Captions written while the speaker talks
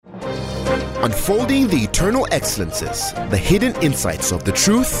unfolding the eternal excellences, the hidden insights of the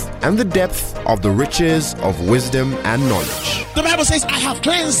truth, and the depth of the riches of wisdom and knowledge. The Bible says, I have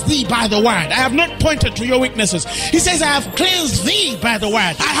cleansed thee by the word. I have not pointed to your weaknesses. He says, I have cleansed thee by the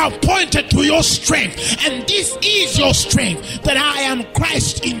word. I have pointed to your strength. And this is your strength, that I am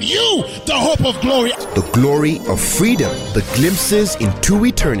Christ in you, the hope of glory. The glory of freedom, the glimpses into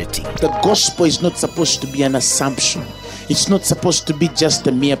eternity. The gospel is not supposed to be an assumption. It's not supposed to be just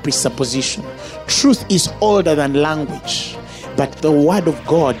a mere presupposition. Truth is older than language, but the word of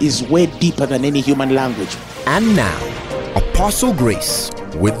God is way deeper than any human language. And now, Apostle Grace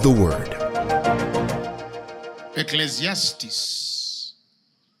with the word. Ecclesiastes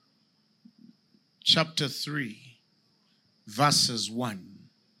chapter 3 verses 1.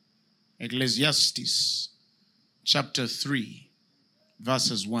 Ecclesiastes chapter 3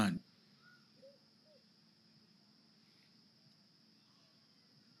 verses 1.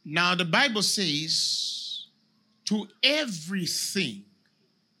 Now the Bible says, to everything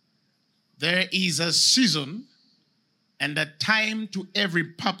there is a season and a time to every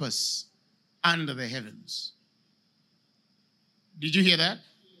purpose under the heavens. Did you hear that?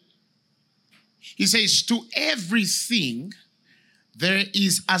 He says, to everything there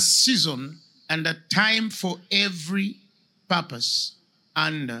is a season and a time for every purpose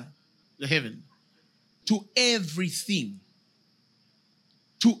under the heaven. To everything.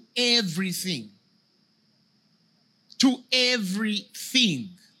 To everything. To everything.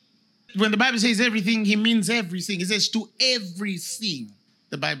 When the Bible says everything, he means everything. He says to everything,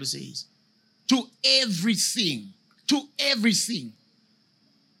 the Bible says. To everything. To everything.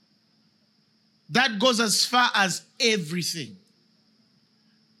 That goes as far as everything.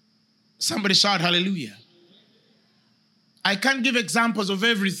 Somebody shout hallelujah. I can't give examples of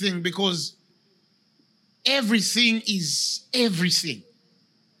everything because everything is everything.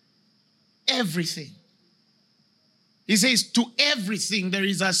 Everything. He says, to everything there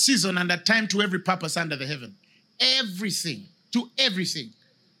is a season and a time to every purpose under the heaven. Everything. To everything.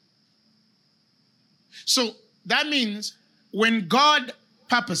 So that means when God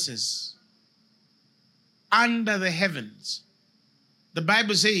purposes under the heavens, the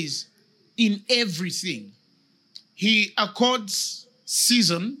Bible says, in everything, he accords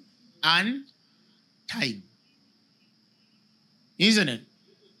season and time. Isn't it?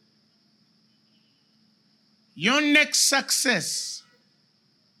 Your next success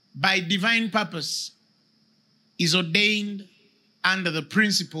by divine purpose is ordained under the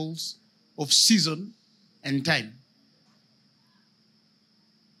principles of season and time.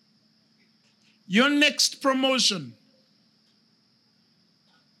 Your next promotion,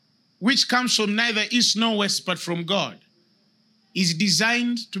 which comes from neither east nor west but from God, is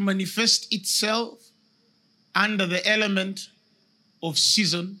designed to manifest itself under the element of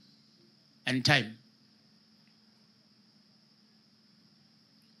season and time.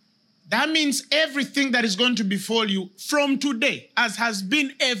 That means everything that is going to befall you from today, as has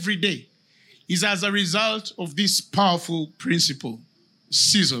been every day, is as a result of this powerful principle,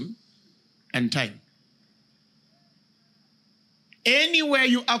 season and time. Anywhere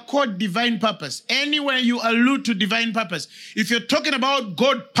you accord divine purpose, anywhere you allude to divine purpose, if you're talking about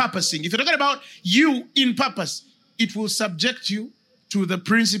God purposing, if you're talking about you in purpose, it will subject you to the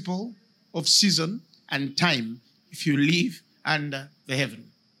principle of season and time if you live under the heaven.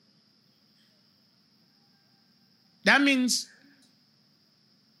 That means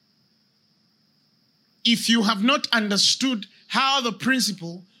if you have not understood how the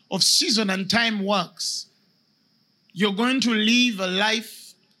principle of season and time works, you're going to live a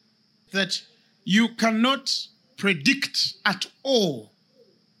life that you cannot predict at all.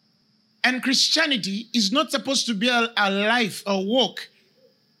 And Christianity is not supposed to be a life, a walk,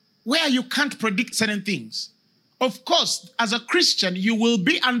 where you can't predict certain things. Of course, as a Christian, you will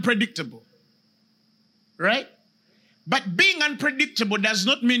be unpredictable. Right? But being unpredictable does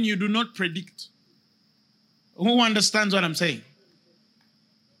not mean you do not predict. Who understands what I'm saying?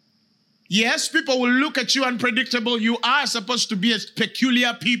 Yes, people will look at you unpredictable. You are supposed to be a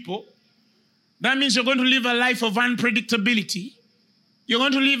peculiar people. That means you're going to live a life of unpredictability. You're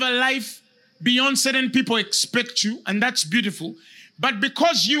going to live a life beyond certain people expect you, and that's beautiful. But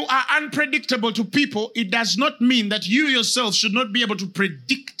because you are unpredictable to people, it does not mean that you yourself should not be able to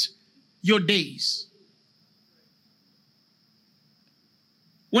predict your days.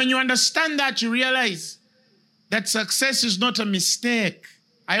 When you understand that, you realize that success is not a mistake.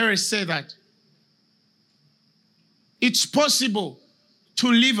 I always say that. It's possible to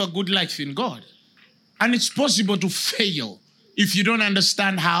live a good life in God. And it's possible to fail if you don't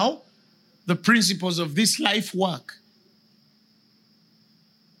understand how the principles of this life work.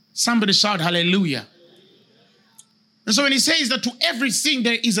 Somebody shout hallelujah. And so when he says that to everything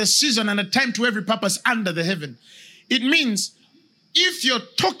there is a season and a time to every purpose under the heaven, it means if you're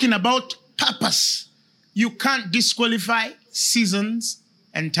talking about purpose, you can't disqualify seasons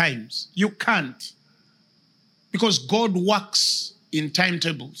and times. You can't. Because God works in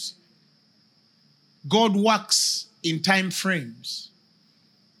timetables. God works in time frames.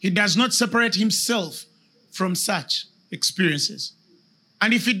 He does not separate himself from such experiences.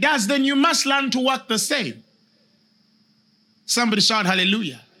 And if he does, then you must learn to work the same. Somebody shout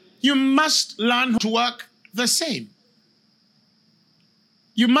hallelujah. You must learn to work the same.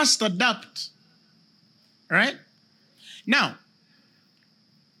 You must adapt. All right? Now,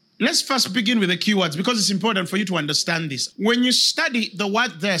 let's first begin with the keywords because it's important for you to understand this. When you study the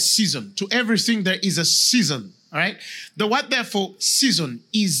word there, season, to everything there is a season. All right? The word there for season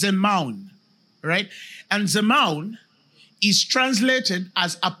is zemaun. All right? And zemaun is translated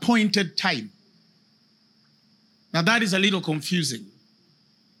as appointed time. Now that is a little confusing.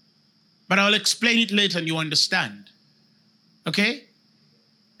 But I'll explain it later and you understand. Okay?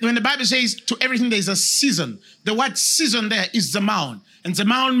 When the Bible says to everything there is a season, the word season there is zemaun. And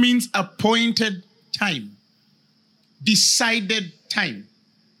zemaun means appointed time. Decided time.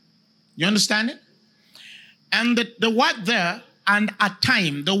 You understand it? And the word there and a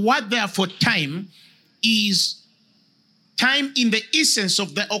time, the word there for time is time in the essence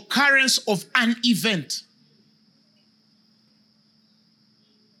of the occurrence of an event.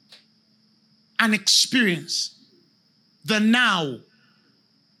 An experience. The now.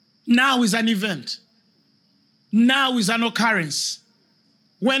 Now is an event. Now is an occurrence.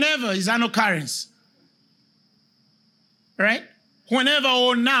 Whenever is an occurrence. Right? Whenever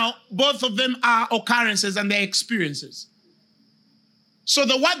or now, both of them are occurrences and they're experiences. So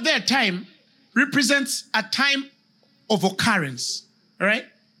the word there, time, represents a time of occurrence. Right?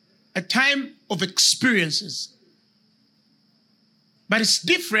 A time of experiences. But it's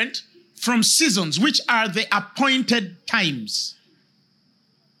different from seasons, which are the appointed times.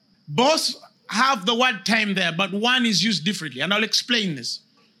 Both have the word time there, but one is used differently, and I'll explain this.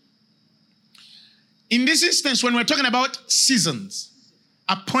 In this instance, when we're talking about seasons,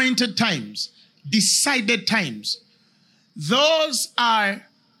 appointed times, decided times, those are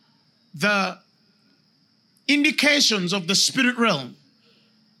the indications of the spirit realm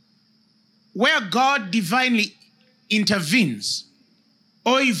where God divinely intervenes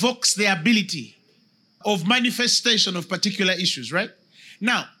or evokes the ability of manifestation of particular issues, right?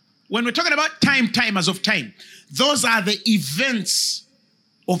 Now, when we're talking about time as of time, those are the events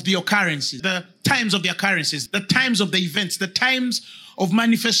of the occurrences, the times of the occurrences, the times of the events, the times of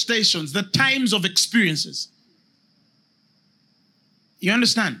manifestations, the times of experiences. You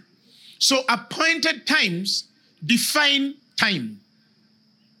understand? So appointed times define time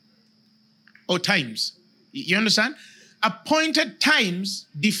or times. You understand? Appointed times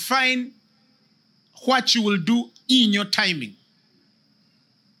define what you will do in your timing.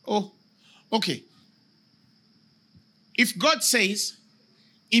 Oh, okay. If God says,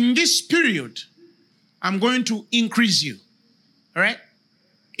 in this period, I'm going to increase you, all right?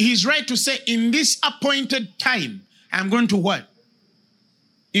 He's right to say, in this appointed time, I'm going to what?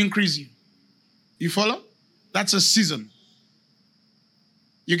 Increase you. You follow? That's a season.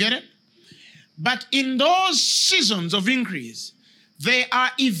 You get it? But in those seasons of increase, there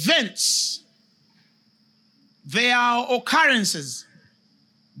are events, there are occurrences,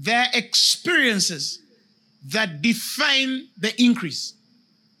 there are experiences that define the increase.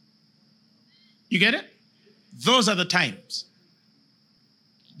 You get it? Those are the times.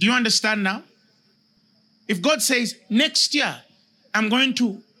 Do you understand now? If God says, next year, I'm going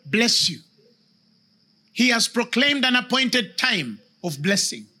to bless you, He has proclaimed an appointed time of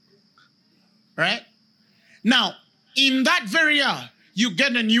blessing. Right? Now, in that very year, you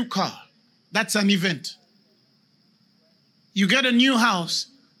get a new car. That's an event. You get a new house.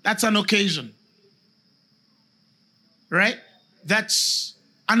 That's an occasion. Right? That's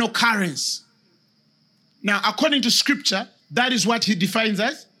an occurrence. Now, according to scripture, that is what he defines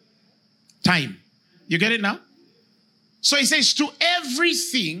as time. You get it now? So he says, to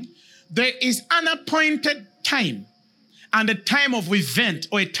everything, there is an appointed time and a time of event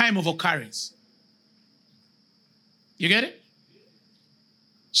or a time of occurrence. You get it?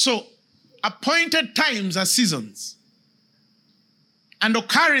 So, appointed times are seasons. And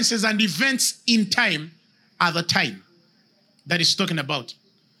occurrences and events in time are the time that he's talking about.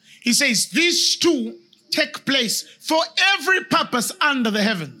 He says, these two take place for every purpose under the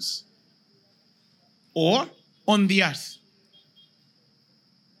heavens or on the earth.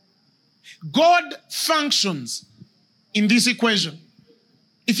 God functions in this equation.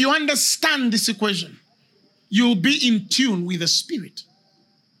 If you understand this equation, you'll be in tune with the Spirit.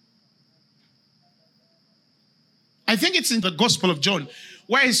 I think it's in the Gospel of John,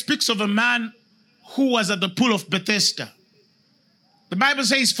 where he speaks of a man who was at the pool of Bethesda. The Bible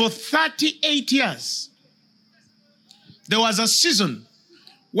says for 38 years, there was a season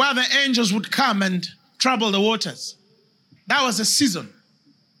where the angels would come and trouble the waters. That was a season.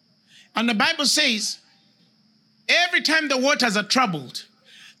 And the Bible says, every time the waters are troubled,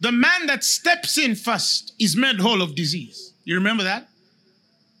 the man that steps in first is made whole of disease. You remember that?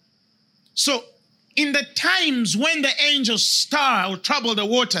 So, in the times when the angels stir or trouble the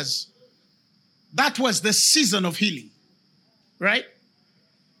waters, that was the season of healing. Right?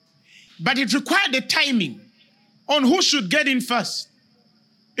 But it required a timing on who should get in first.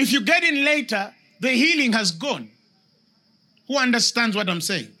 If you get in later, the healing has gone. Who understands what I'm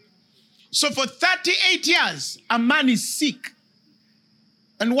saying? So for 38 years, a man is sick.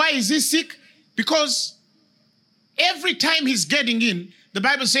 And why is he sick? Because every time he's getting in, the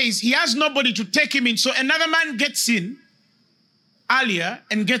Bible says he has nobody to take him in. So another man gets in earlier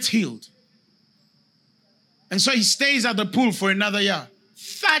and gets healed. And so he stays at the pool for another year.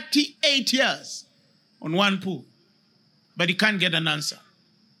 38 years on one pool. But he can't get an answer.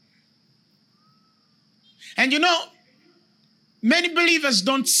 And you know, many believers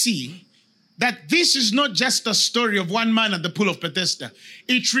don't see that this is not just a story of one man at the pool of Bethesda.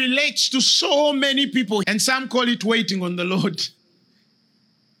 It relates to so many people, and some call it waiting on the Lord.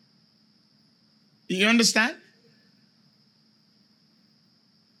 You understand?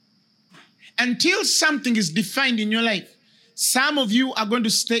 Until something is defined in your life, some of you are going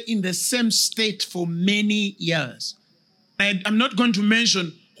to stay in the same state for many years. I'm not going to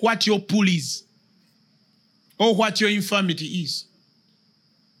mention what your pool is or what your infirmity is.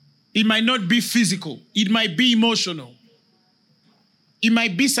 It might not be physical. It might be emotional. It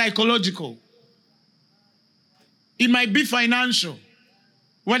might be psychological. It might be financial.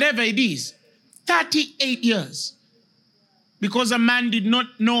 Whatever it is. 38 years. Because a man did not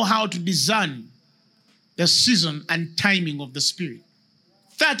know how to discern the season and timing of the Spirit.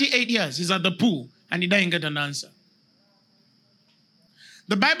 38 years. He's at the pool and he doesn't get an answer.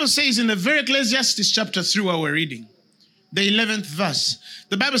 The Bible says in the very Ecclesiastes chapter 3 where we're reading, the 11th verse,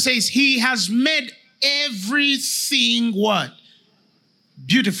 the Bible says, he has made everything what?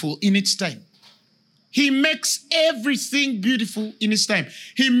 Beautiful in its time. He makes everything beautiful in its time.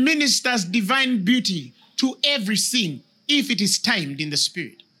 He ministers divine beauty to everything if it is timed in the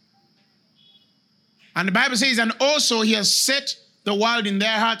Spirit. And the Bible says, and also he has set the world in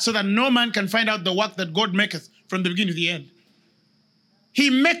their heart so that no man can find out the work that God maketh from the beginning to the end. He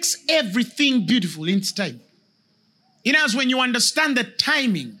makes everything beautiful in its time. In other words, when you understand the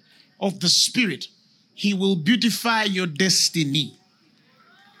timing of the Spirit, he will beautify your destiny.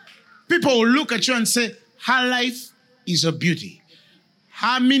 People will look at you and say, her life is a beauty.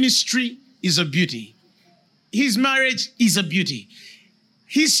 Her ministry is a beauty. His marriage is a beauty.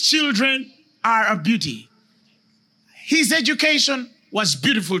 His children are a beauty. His education was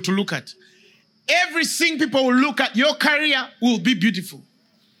beautiful to look at. Everything people will look at, your career will be beautiful.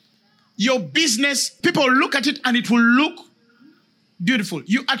 Your business, people will look at it and it will look beautiful.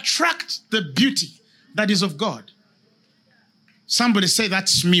 You attract the beauty that is of God. Somebody say,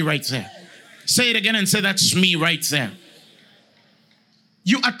 that's me right there. Say it again and say, that's me right there.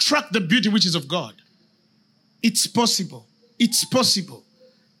 You attract the beauty which is of God. It's possible. It's possible.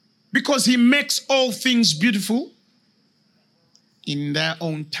 Because he makes all things beautiful in their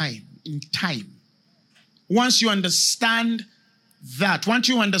own time. In time. Once you understand that, once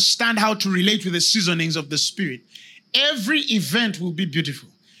you understand how to relate with the seasonings of the Spirit, every event will be beautiful.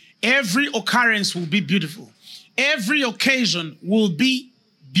 Every occurrence will be beautiful. Every occasion will be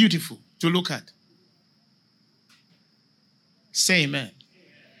beautiful to look at. Say amen.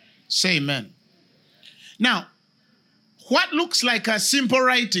 Say amen. Now, what looks like a simple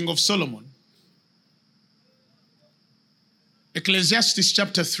writing of Solomon? Ecclesiastes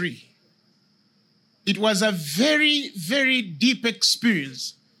chapter 3. It was a very, very deep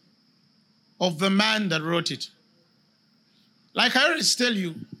experience of the man that wrote it. Like I always tell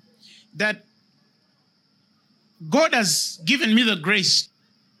you, that God has given me the grace.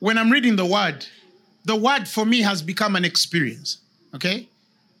 When I'm reading the word for me has become an experience. Okay?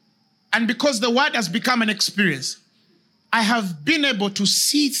 And because the word has become an experience, I have been able to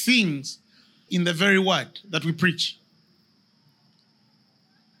see things in the very word that we preach.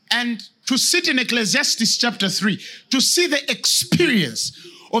 And to sit in Ecclesiastes chapter 3, to see the experience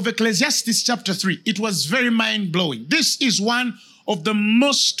of Ecclesiastes chapter 3, it was very mind-blowing. This is one of the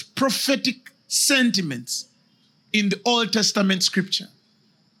most prophetic sentiments in the Old Testament scripture.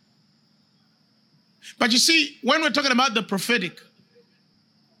 But you see, when we're talking about the prophetic,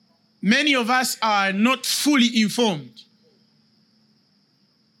 many of us are not fully informed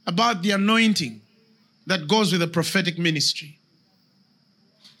about the anointing that goes with the prophetic ministry.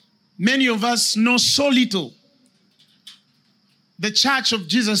 Many of us know so little. The Church of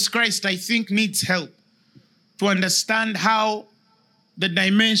Jesus Christ, I think, needs help to understand how the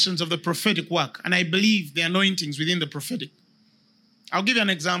dimensions of the prophetic work, and I believe the anointings within the prophetic. I'll give you an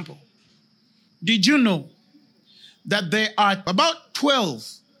example. Did you know that there are about 12,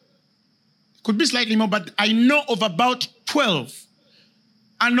 could be slightly more, but I know of about 12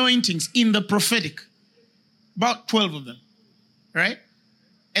 anointings in the prophetic. About 12 of them, right?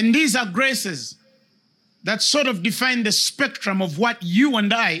 And these are graces that sort of define the spectrum of what you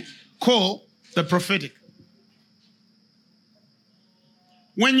and I call the prophetic.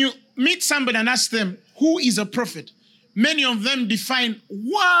 When you meet somebody and ask them, who is a prophet? Many of them define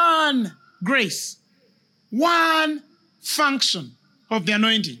one grace, one function of the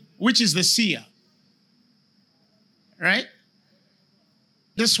anointing, which is the seer. Right?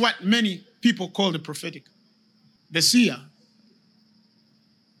 That's what many people call the prophetic. The seer.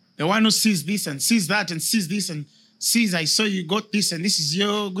 The one who sees this and sees that and sees this and sees, I saw you got this and this is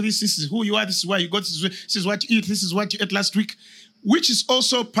your, this is who you are, this is why you got this is what you eat, this is what you ate last week, which is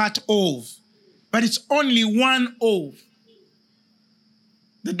also part of, but it's only one of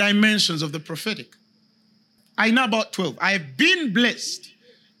the dimensions of the prophetic. I know about 12. I have been blessed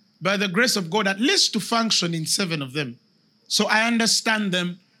by the grace of God at least to function in 7 of them. So I understand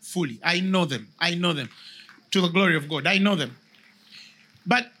them fully. I know them. To the glory of God. I know them.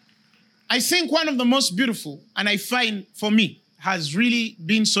 But I think one of the most beautiful, and I find for me, has really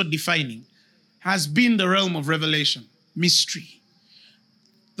been so defining, has been the realm of revelation, mystery.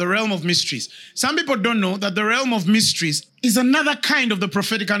 The realm of mysteries. Some people don't know that the realm of mysteries is another kind of the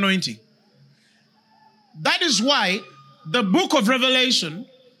prophetic anointing. That is why the book of Revelation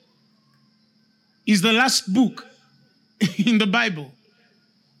is the last book in the Bible.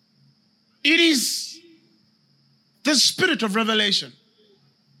 It is the spirit of revelation.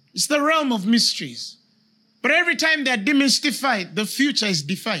 It's the realm of mysteries. But every time they are demystified, the future is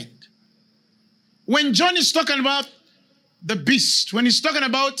defined. When John is talking about the beast, when he's talking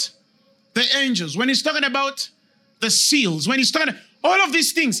about the angels, when he's talking about the seals, when he's talking all of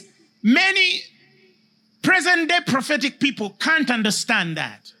these things, many present-day prophetic people can't understand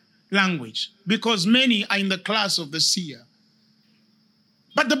that language because many are in the class of the seer.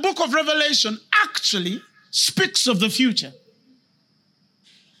 But the book of Revelation actually speaks of the future.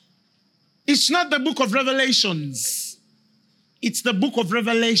 It's not the book of Revelations. It's the book of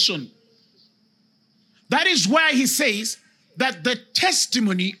Revelation. That is why he says that the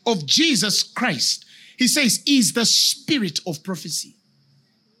testimony of Jesus Christ, he says, is the spirit of prophecy.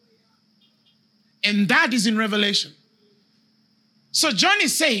 And that is in Revelation. So John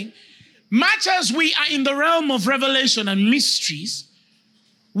is saying, much as we are in the realm of revelation and mysteries,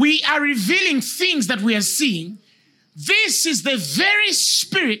 we are revealing things that we are seeing. This is the very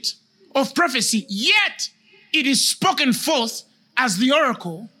spirit of prophecy, yet it is spoken forth as the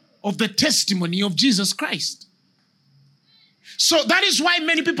oracle of the testimony of Jesus Christ. So that is why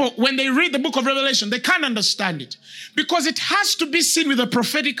many people, when they read the book of Revelation, they can't understand it because it has to be seen with a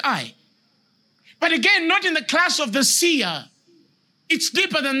prophetic eye. But again, not in the class of the seer. It's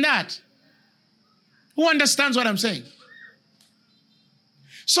deeper than that. Who understands what I'm saying?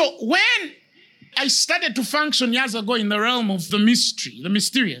 So when I started to function years ago in the realm of the mystery, the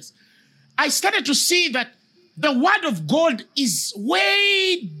mysterious, I started to see that the word of God is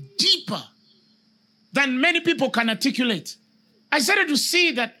way deeper than many people can articulate. I started to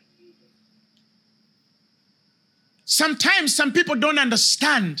see that sometimes some people don't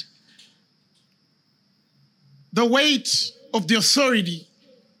understand the weight of the authority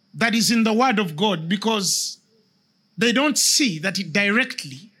that is in the word of God because they don't see that it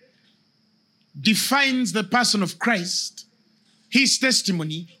directly defines the person of Christ, his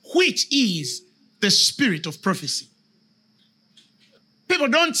testimony, which is the spirit of prophecy. People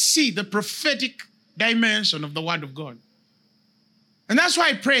don't see the prophetic dimension of the word of God. And that's why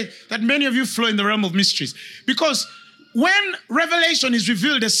I pray that many of you flow in the realm of mysteries. Because when revelation is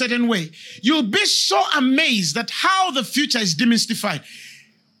revealed a certain way, you'll be so amazed at how the future is demystified.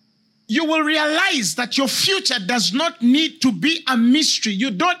 You will realize that your future does not need to be a mystery. You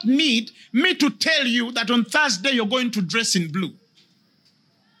don't need me to tell you that on Thursday you're going to dress in blue.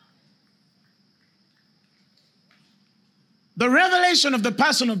 The revelation of the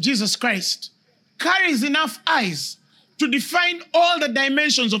person of Jesus Christ carries enough eyes to define all the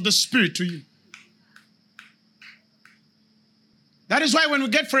dimensions of the Spirit to you. That is why when we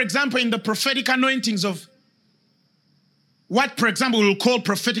get, for example, in the prophetic anointings of what, for example, we'll call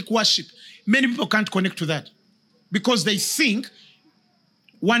prophetic worship, many people can't connect to that because they think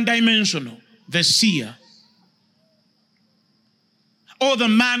one-dimensional, the seer, or the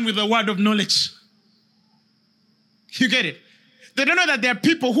man with the word of knowledge. You get it? They don't know that there are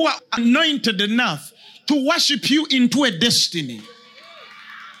people who are anointed enough to worship you into a destiny.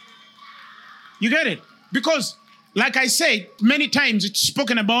 You get it? Because, like I said, many times it's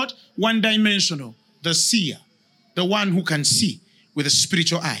spoken about one-dimensional, the seer, the one who can see with a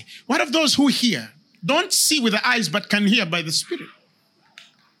spiritual eye. What of those who hear? Don't see with the eyes but can hear by the Spirit.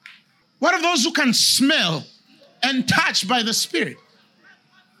 What of those who can smell and touch by the Spirit?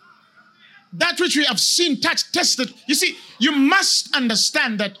 That which we have seen, touched, tested. You see, you must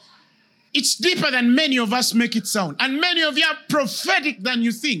understand that it's deeper than many of us make it sound. And many of you are prophetic than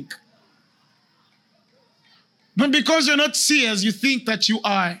you think. But because you're not seers, you think that you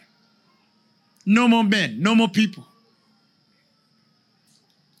are normal men, normal people.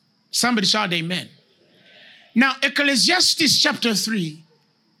 Somebody shout amen. Now, Ecclesiastes chapter 3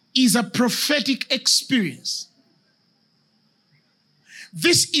 is a prophetic experience.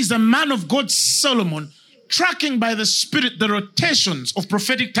 This is a man of God, Solomon, tracking by the Spirit the rotations of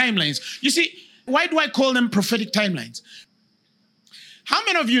prophetic timelines. You see, why do I call them prophetic timelines? How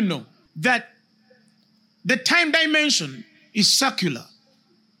many of you know that the time dimension is circular?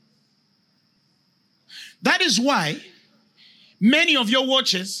 That is why many of your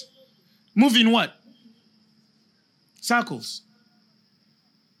watches move in what? Circles.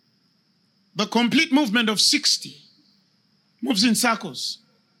 The complete movement of 60 moves in circles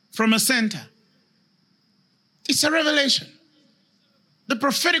from a center. It's a revelation. The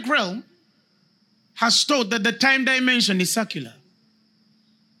prophetic realm has taught that the time dimension is circular.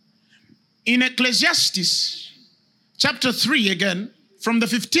 In Ecclesiastes chapter 3 again, from the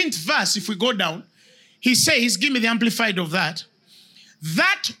 15th verse, if we go down, he says, give me the amplified of that,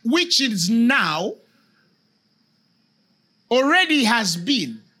 that which is now already has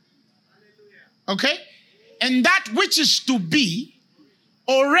been. Okay? And that which is to be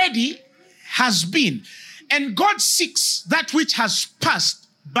already has been. And God seeks that which has passed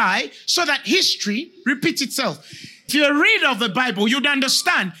by so that history repeats itself. If you're a reader of the Bible, you'd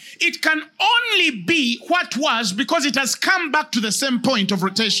understand it can only be what was because it has come back to the same point of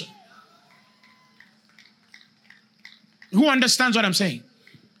rotation. Who understands what I'm saying?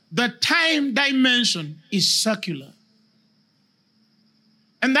 The time dimension is circular.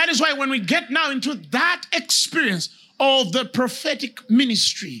 And that is why when we get now into that experience of the prophetic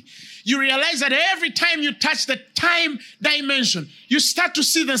ministry, you realize that every time you touch the time dimension, you start to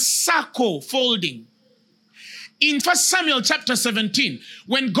see the circle folding. In 1 Samuel chapter 17,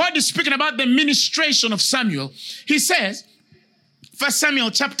 when God is speaking about the ministration of Samuel, he says, 1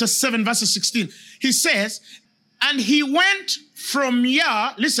 Samuel chapter 7 verse 16, he says, and he went from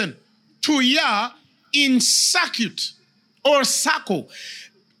Yah, listen, to Yah in circuit or circle,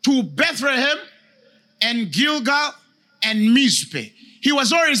 to Bethlehem and Gilgal and Mizpeh. He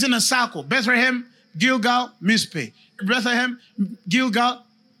was always in a circle. Bethlehem, Gilgal, Mizpeh. Bethlehem, Gilgal,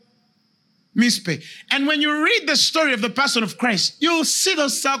 Mizpeh. And when you read the story of the person of Christ, you'll see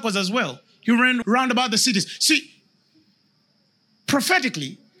those circles as well. He ran round about the cities. See,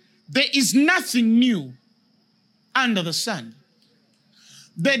 prophetically, there is nothing new under the sun.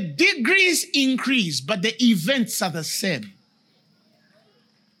 The degrees increase, but the events are the same.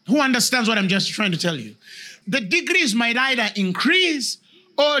 Who understands what I'm just trying to tell you? The degrees might either increase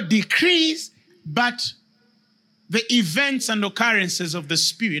or decrease, but the events and occurrences of the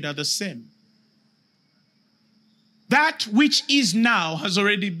Spirit are the same. That which is now has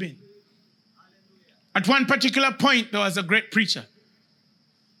already been. At one particular point, there was a great preacher.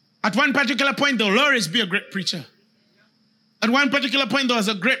 At one particular point, there will always be a great preacher. At one particular point, there was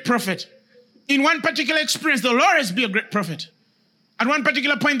a great prophet. In one particular experience, there will always be a great prophet. At one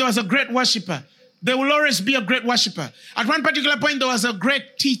particular point, there was a great worshiper. There will always be a great worshiper. At one particular point, there was a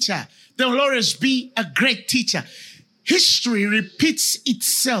great teacher. There will always be a great teacher. History repeats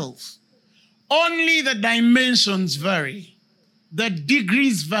itself. Only the dimensions vary. The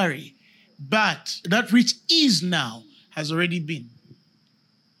degrees vary. But that which is now has already been.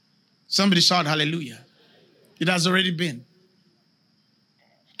 Somebody shout hallelujah. It has already been.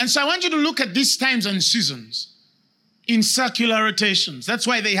 And so I want you to look at these times and seasons in circular rotations. That's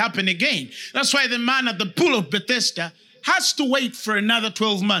why they happen again. That's why the man at the pool of Bethesda has to wait for another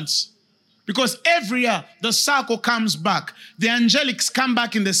 12 months. Because every year the circle comes back. The angelics come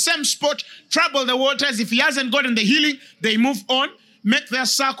back in the same spot, trouble the waters. If he hasn't gotten the healing, they move on, make their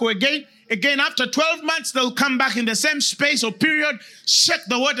circle again. Again, after 12 months, they'll come back in the same space or period, check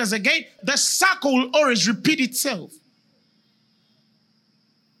the waters again. The cycle will always repeat itself.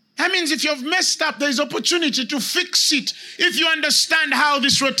 That means if you've messed up, there's opportunity to fix it if you understand how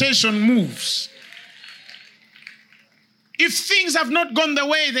this rotation moves. If things have not gone the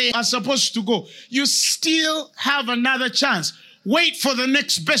way they are supposed to go, you still have another chance. Wait for the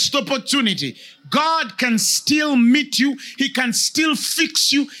next best opportunity. God can still meet you. He can still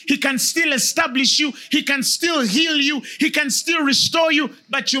fix you. He can still establish you. He can still heal you. He can still restore you.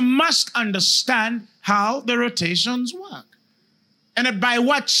 But you must understand how the rotations work and by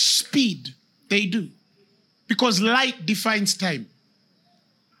what speed they do. Because light defines time,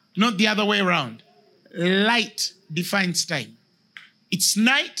 not the other way around. Light defines time. It's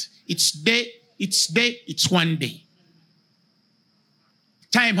night, it's day, it's one day.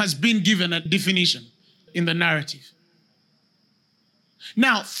 Time has been given a definition in the narrative.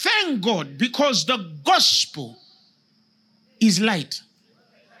 Now, thank God, because the gospel is light.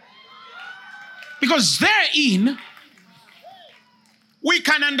 Because therein, we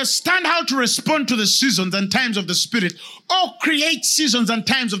can understand how to respond to the seasons and times of the Spirit, or create seasons and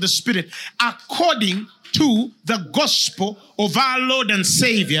times of the Spirit according to the gospel of our Lord and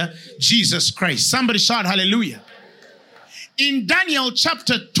Savior, Jesus Christ. Somebody shout hallelujah. In Daniel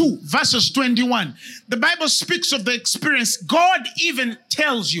chapter 2, verses 21, the Bible speaks of the experience. God even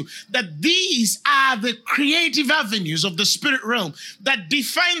tells you that these are the creative avenues of the spirit realm that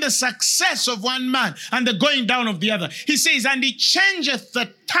define the success of one man and the going down of the other. He says, and he changeth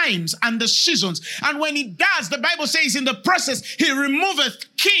the times and the seasons. And when he does, the Bible says in the process, he removeth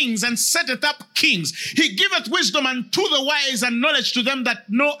kings and setteth up kings. He giveth wisdom unto the wise and knowledge to them that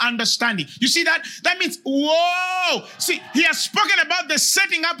know understanding. You see that? That means, whoa! See, he has spoken about the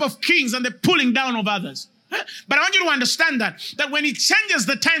setting up of kings and the pulling down of others. But I want you to understand that when he changes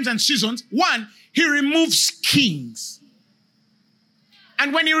the times and seasons, one, he removes kings.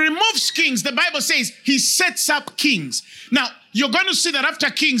 And when he removes kings, the Bible says he sets up kings. Now, you're going to see that after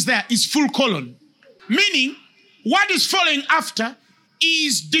kings there is full colon. Meaning, what is following after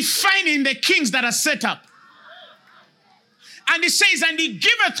is defining the kings that are set up. And he says, and he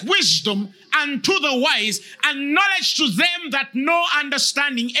giveth wisdom unto the wise and knowledge to them that know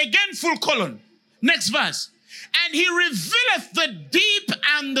understanding. Again, full colon. Next verse. And he revealeth the deep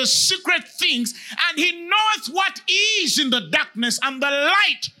and the secret things, and he knoweth what is in the darkness, and the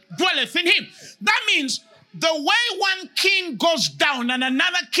light dwelleth in him. That means the way one king goes down and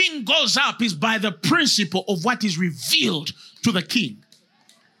another king goes up is by the principle of what is revealed to the king.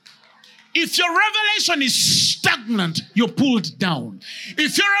 If your revelation is stagnant, you're pulled down.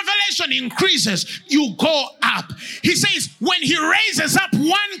 If your revelation increases, you go up. He says, when he raises up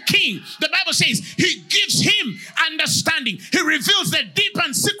one king, the Bible says he gives him understanding. He reveals the deep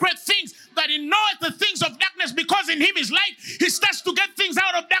and secret things, that he knoweth the things of darkness, because in him is light. He starts to get things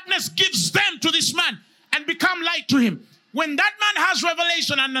out of darkness, gives them to this man, and become light to him. When that man has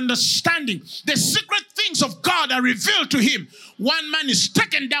revelation and understanding, the secret things of God are revealed to him. One man is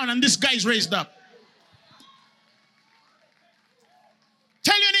taken down and this guy is raised up.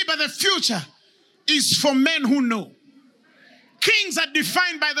 Tell your neighbor, the future is for men who know. Kings are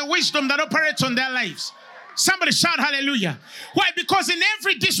defined by the wisdom that operates on their lives. Somebody shout hallelujah. Why? Because in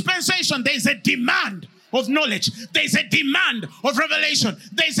every dispensation there is a demand of knowledge. There is a demand of revelation.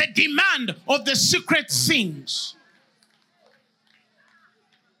 There is a demand of the secret things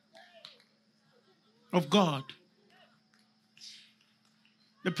of God.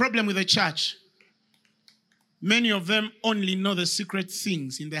 The problem with the church, many of them only know the secret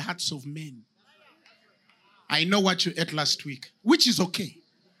things in the hearts of men. I know what you ate last week, which is okay.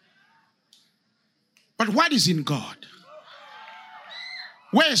 But what is in God?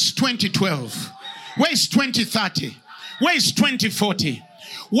 Where's 2012? Where's 2030? Where's 2040?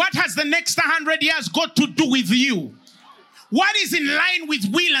 What has the next 100 years got to do with you? What is in line with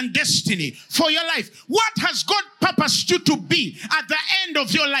will and destiny for your life? What has God purposed you to be at the end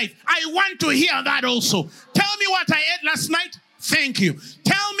of your life? I want to hear that also. Tell me what I ate last night. Thank you.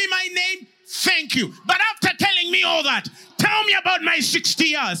 Tell me my name. Thank you. But after telling me all that, tell me about my 60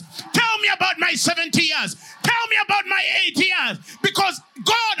 years. Tell me about my 70 years. Tell me about my 80 years. Because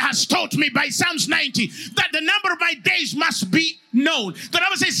God has taught me by Psalms 90 that the number of my days must be known. The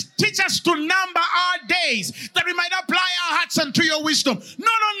Bible says, teach us to number our days, that we might apply our hearts unto your wisdom.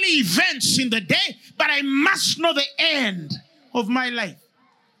 Not only events in the day, but I must know the end of my life.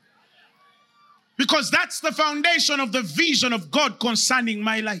 Because that's the foundation of the vision of God concerning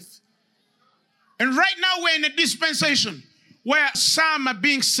my life. And right now we're in a dispensation where some are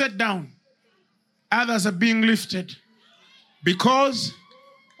being set down, others are being lifted because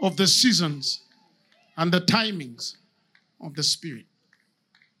of the seasons and the timings of the Spirit.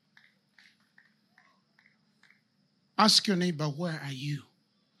 Ask your neighbor, where are you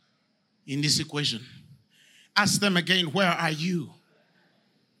in this equation? Ask them again, where are you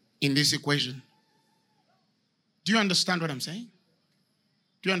in this equation? Do you understand what I'm saying?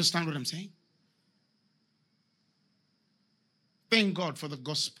 Do you understand what I'm saying? Thank God for the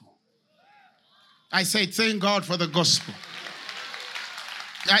gospel. I say, thank God for the gospel.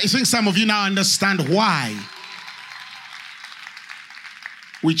 I think some of you now understand why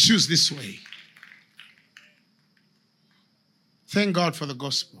we choose this way. Thank God for the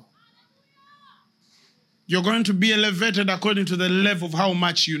gospel. You're going to be elevated according to the level of how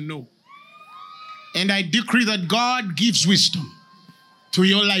much you know. And I decree that God gives wisdom to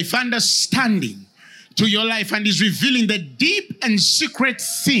your life, understanding to your life, and is revealing the deep and secret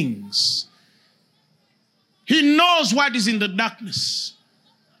things. He knows what is in the darkness,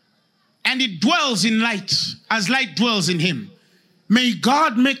 and he dwells in light as light dwells in him. May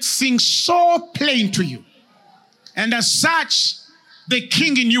God make things so plain to you, and as such, the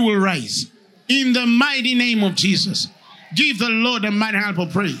King in you will rise. In the mighty name of Jesus. Give the Lord a mighty hand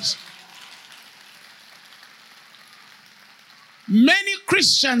of praise. Many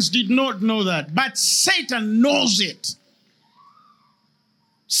Christians did not know that, but Satan knows it.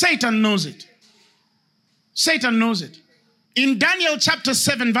 Satan knows it. Satan knows it. In Daniel chapter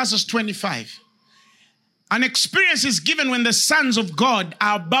 7, verses 25, an experience is given when the sons of God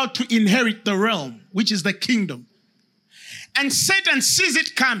are about to inherit the realm, which is the kingdom. And Satan sees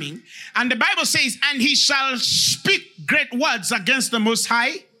it coming, and the Bible says, and he shall speak great words against the Most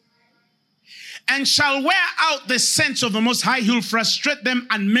High, and shall wear out the sense of the Most High. He'll frustrate them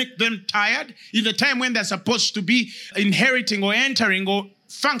and make them tired in the time when they're supposed to be inheriting or entering or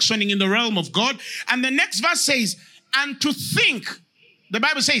functioning in the realm of God. And the next verse says, and to think, the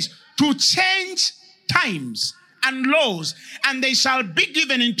Bible says, to change times and laws, and they shall be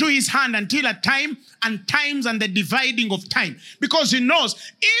given into his hand until a time and times and the dividing of time. Because he knows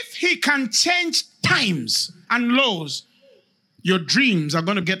if he can change times and laws, your dreams are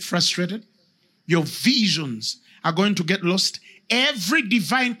going to get frustrated. Your visions are going to get lost. Every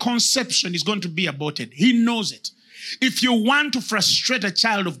divine conception is going to be aborted. He knows it. If you want to frustrate a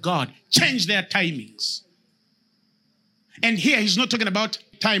child of God, change their timings. And here he's not talking about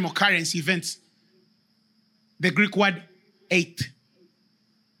time occurrence events. The Greek word eighth.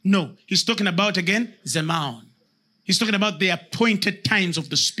 No, he's talking about, again, Zemaon. He's talking about the appointed times of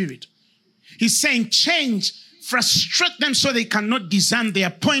the Spirit. He's saying change, frustrate them so they cannot discern the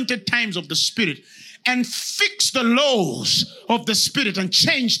appointed times of the Spirit, and fix the laws of the Spirit and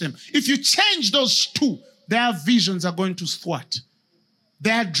change them. If you change those two, their visions are going to thwart.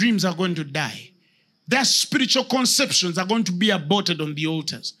 Their dreams are going to die. Their spiritual conceptions are going to be aborted on the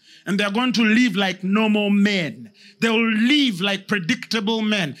altars. And they're going to live like normal men. They will live like predictable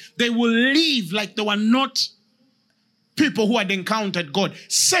men. They will live like they were not people who had encountered God.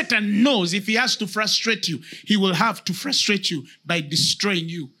 Satan knows if he has to frustrate you, he will have to frustrate you by destroying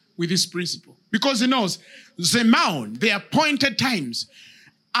you with this principle. Because he knows Zemaon, the appointed times,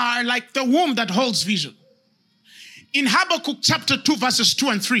 are like the womb that holds vision. In Habakkuk chapter 2, verses 2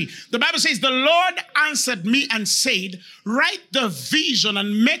 and 3, the Bible says, the Lord answered me and said, write the vision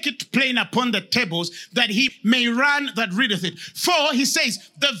and make it plain upon the tables, that he may run that readeth it. For, he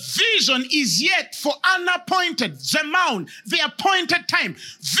says, the vision is yet for unappointed, Zemaon, the appointed time.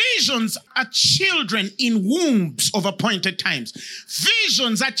 Visions are children in wombs of appointed times.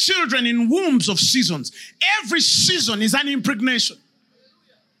 Visions are children in wombs of seasons. Every season is an impregnation.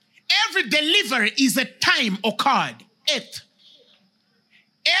 Every delivery is a time occurred.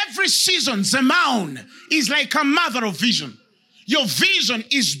 Every season, Zemaon is like a mother of vision. Your vision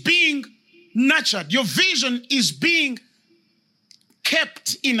is being nurtured. Your vision is being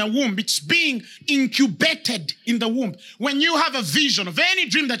kept in a womb. It's being incubated in the womb. When you have a vision of any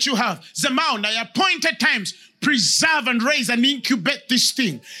dream that you have, Zemaon, at appointed times, preserve and raise and incubate this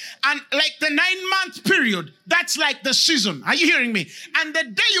thing. And like the 9-month period, that's like the season. Are you hearing me? And the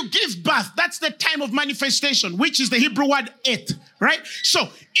day you give birth, that's the time of manifestation, which is the Hebrew word et, right? So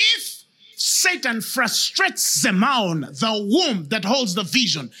if Satan frustrates Zemaon, the womb that holds the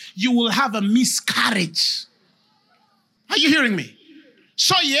vision, you will have a miscarriage. Are you hearing me?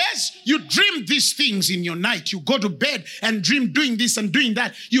 So yes, you dream these things in your night. You go to bed and dream doing this and doing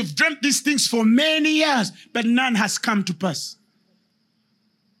that. You've dreamt these things for many years, but none has come to pass.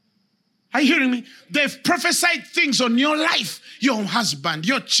 Are you hearing me? They've prophesied things on your life, your husband,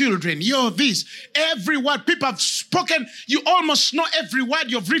 your children, your this, every word. People have spoken. You almost know every word.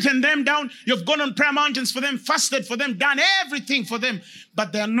 You've written them down. You've gone on prayer mountains for them, fasted for them, done everything for them,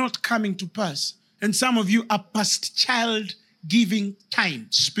 but they're not coming to pass. And some of you are past child giving time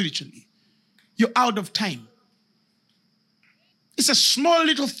spiritually. You're out of time. It's a small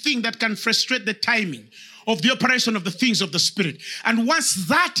little thing that can frustrate the timing of the operation of the things of the Spirit. And once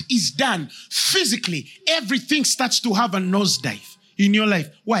that is done, physically, everything starts to have a nosedive in your life.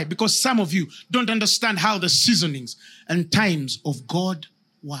 Why? Because some of you don't understand how the seasonings and times of God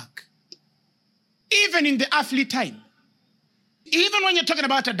work. Even in the earthly time, even when you're talking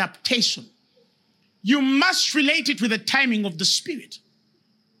about adaptation, you must relate it with the timing of the Spirit.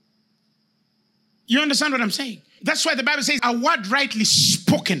 You understand what I'm saying? That's why the Bible says a word rightly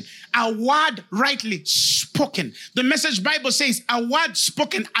spoken. A word rightly spoken. The Message Bible says a word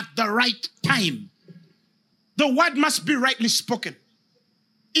spoken at the right time. The word must be rightly spoken.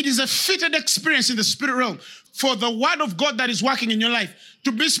 It is a fitted experience in the spirit realm for the word of God that is working in your life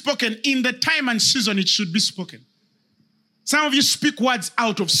to be spoken in the time and season it should be spoken. Some of you speak words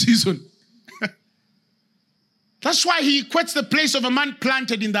out of season. That's why he equates the place of a man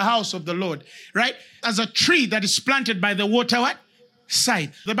planted in the house of the Lord, right? As a tree that is planted by the water, what?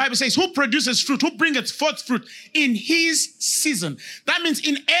 Side. The Bible says, who produces fruit, who bringeth forth fruit in his season. That means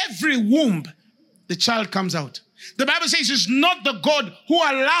in every womb, the child comes out. The Bible says it's not the God who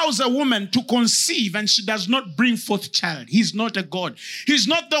allows a woman to conceive and she does not bring forth child. He's not a God. He's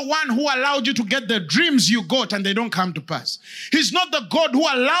not the one who allowed you to get the dreams you got and they don't come to pass. He's not the God who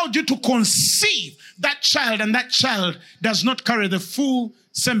allowed you to conceive that child and that child does not carry the full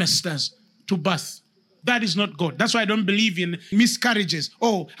semesters to birth. That is not God. That's why I don't believe in miscarriages.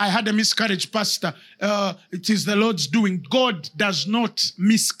 Oh, I had a miscarriage, Pastor. It is the Lord's doing. God does not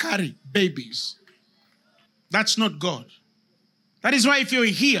miscarry babies. That's not God. That is why if you're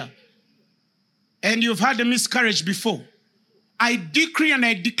here and you've had a miscarriage before, I decree and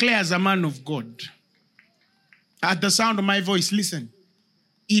I declare as a man of God, at the sound of my voice, listen,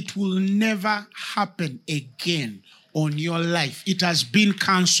 it will never happen again on your life. It has been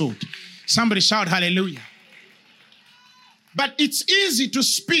cancelled. Somebody shout hallelujah. But it's easy to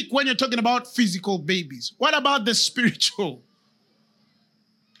speak when you're talking about physical babies. What about the spiritual?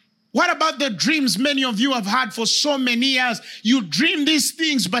 What about the dreams many of you have had for so many years? You dream these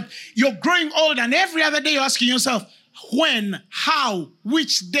things, but you're growing old, and every other day you're asking yourself, when, how,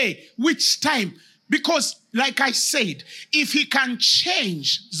 which day, which time? Because, like I said, if he can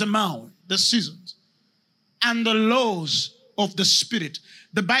change the seasons, and the laws of the Spirit,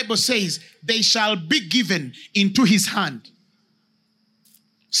 the Bible says, they shall be given into his hand.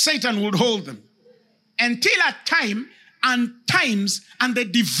 Satan would hold them until a time and times and the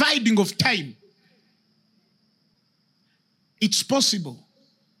dividing of time. It's possible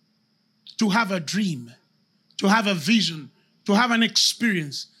to have a dream, to have a vision, to have an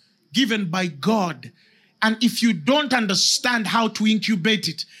experience given by God. And if you don't understand how to incubate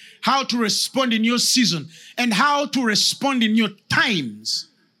it, how to respond in your season, and how to respond in your times,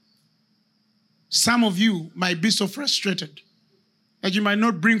 some of you might be so frustrated that you might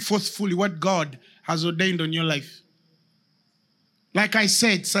not bring forth fully what God has ordained on your life. Like I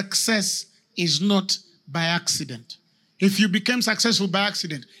said, success is not by accident. If you became successful by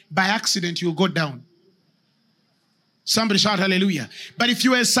accident you'll go down. Somebody shout hallelujah. But if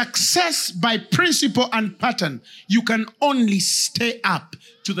you are a success by principle and pattern, you can only stay up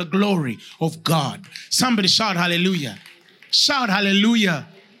to the glory of God. Somebody shout hallelujah. Shout hallelujah.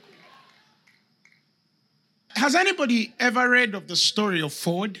 Has anybody ever read of the story of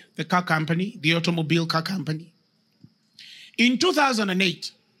Ford, the car company, the automobile car company? In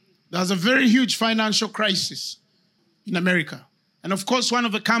 2008, there was a very huge financial crisis in America. And of course, one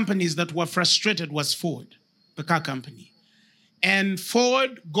of the companies that were frustrated was Ford, the car company. And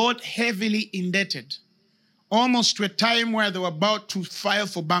Ford got heavily indebted, almost to a time where they were about to file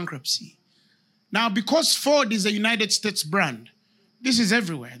for bankruptcy. Now, because Ford is a United States brand, this is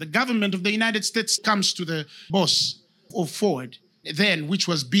everywhere. The government of the United States comes to the boss of Ford then, which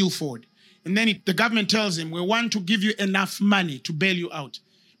was Bill Ford. And then the government tells him, we want to give you enough money to bail you out.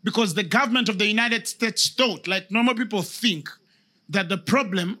 Because the government of the United States thought, like normal people think, that the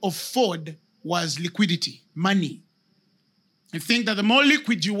problem of Ford was liquidity, money. They think that the more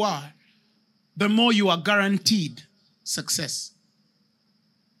liquid you are, the more you are guaranteed success.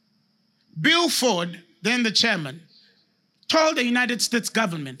 Bill Ford, then the chairman, told the United States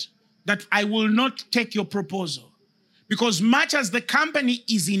government that I will not take your proposal because much as the company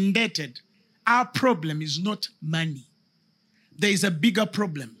is indebted, our problem is not money. There is a bigger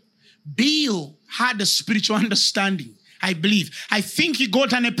problem. Bill had a spiritual understanding, I believe. I think he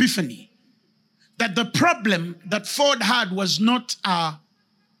got an epiphany that the problem that Ford had was not a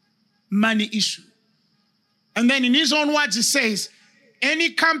money issue. And then in his own words, he says,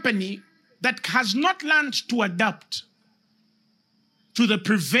 any company that has not learned to adapt to the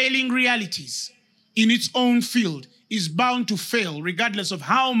prevailing realities in its own field is bound to fail regardless of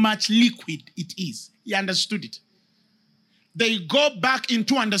how much liquid it is. He understood it. They go back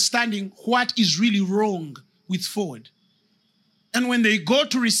into understanding what is really wrong with Ford. And when they go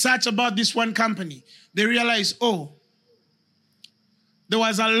to research about this one company, they realize, oh, there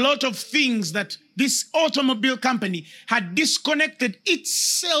was a lot of things that this automobile company had disconnected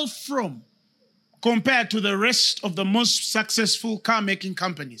itself from compared to the rest of the most successful car-making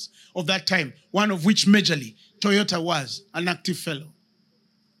companies of that time, one of which majorly Toyota was an active fellow.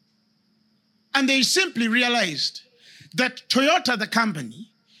 And they simply realized that Toyota, the company,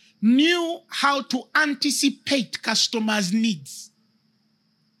 knew how to anticipate customers' needs.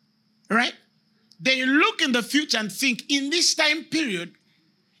 Right? They look in the future and think, in this time period,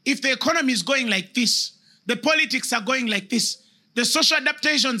 if the economy is going like this, the politics are going like this, the social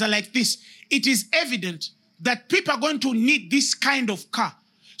adaptations are like this, it is evident that people are going to need this kind of car.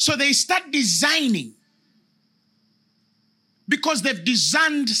 So they start designing because they've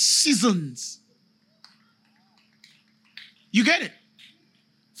designed seasons. You get it?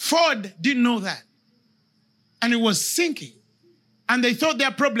 Ford didn't know that. And it was sinking. And they thought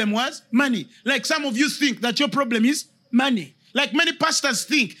their problem was money. Like some of you think that your problem is money. Like many pastors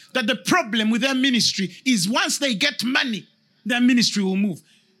think that the problem with their ministry is once they get money, their ministry will move.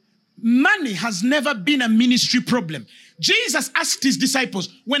 Money has never been a ministry problem. Jesus asked his disciples,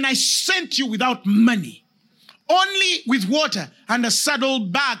 when I sent you without money, only with water and a saddle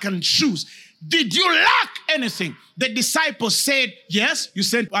bag and shoes, did you lack anything? The disciples said, yes, you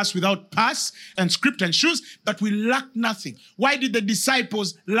sent us without purse and script and shoes, but we lacked nothing. Why did the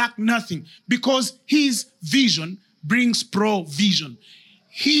disciples lack nothing? Because his vision brings provision.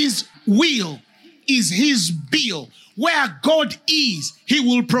 His will is his bill. Where God is, he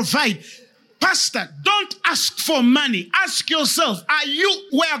will provide. Pastor, don't ask for money. Ask yourself, are you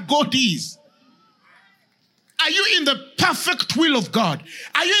where God is? Are you in the perfect will of God?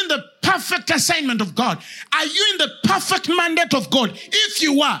 Are you in the perfect assignment of God? Are you in the perfect mandate of God? If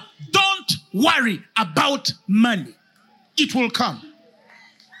you are, don't worry about money. It will come.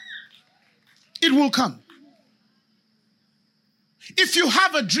 It will come. If you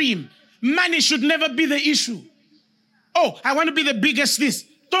have a dream, money should never be the issue. Oh, I want to be the biggest this.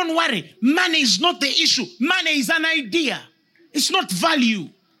 Don't worry. Money is not the issue. Money is an idea. It's not value.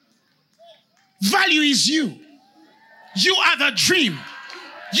 Value is you. You are the dream.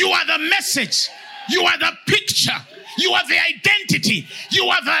 You are the message. You are the picture. You are the identity. You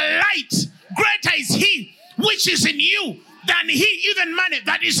are the light. Greater is he which is in you than he, even money,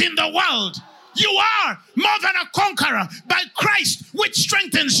 that is in the world. You are more than a conqueror by Christ, which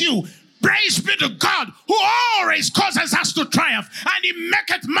strengthens you. Praise be to God, who always causes us to triumph, and he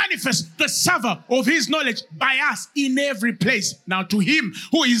maketh manifest the savour of his knowledge by us in every place. Now to him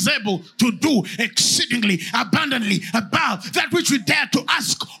who is able to do exceedingly abundantly above that which we dare to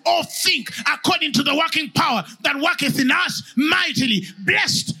ask or think, according to the working power that worketh in us mightily,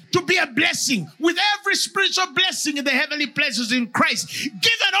 blessed to be a blessing with every spiritual blessing in the heavenly places in Christ,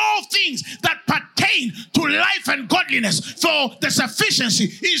 given all things that pertain to life and godliness. For the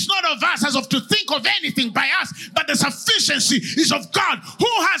sufficiency is not of us as of to think of anything by us, but the sufficiency is of God, who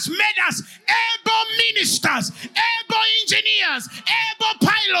has made us able ministers, able engineers, able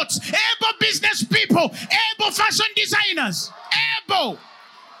pilots, able business people, able fashion designers, able.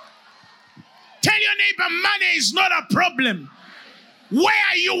 Tell your neighbor, money is not a problem. Where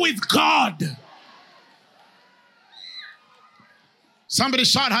are you with God? Somebody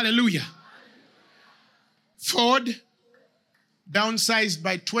shout hallelujah. Ford downsized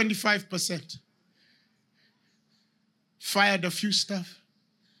by 25%. Fired a few staff.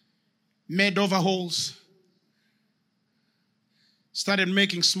 Made overhauls. Started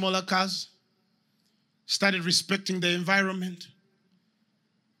making smaller cars. Started respecting the environment.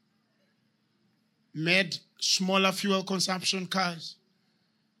 Made smaller fuel consumption cars.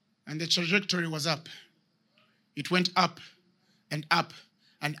 And the trajectory was up. It went up and up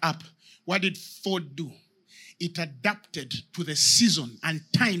and up. What did Ford do? It adapted to the season and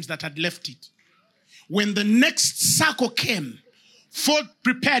times that had left it. When the next cycle came, Ford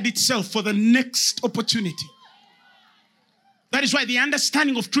prepared itself for the next opportunity. That is why the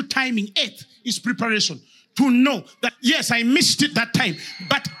understanding of true timing, eighth, is preparation. To know that, yes, I missed it that time,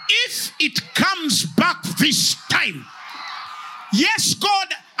 but if it comes back this time, yes, God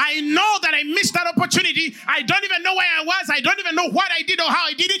I know that I missed that opportunity. I don't even know where I was. I don't even know what I did or how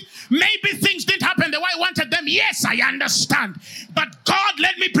I did it. Maybe things didn't happen the way I wanted them. Yes, I understand. But God,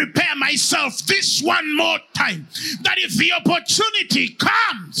 let me prepare myself this one more time. That if the opportunity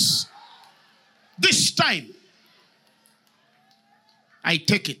comes this time, I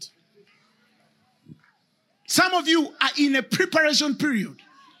take it. Some of you are in a preparation period.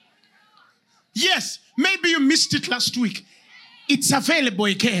 Yes, maybe you missed it last week. It's available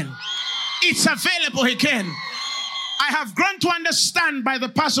again. It's available again. I have grown to understand by the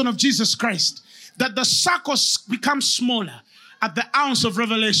person of Jesus Christ that the circles become smaller at the ounce of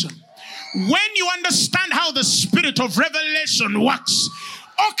revelation. When you understand how the spirit of revelation works,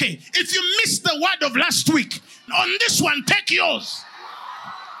 okay, if you missed the word of last week, on this one, take yours.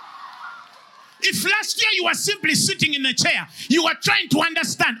 If last year you were simply sitting in a chair, you were trying to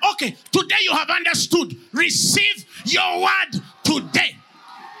understand. Okay, today you have understood. Receive your word today.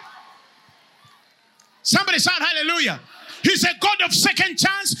 Somebody shout hallelujah. He's a God of second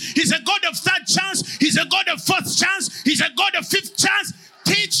chance. He's a God of third chance. He's a God of fourth chance. He's a God of fifth chance.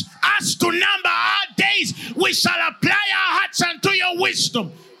 Teach us to number our days. We shall apply our hearts unto your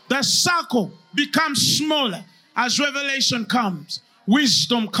wisdom. The circle becomes smaller as revelation comes.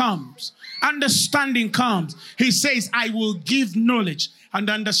 Wisdom comes. Understanding comes. He says, I will give knowledge and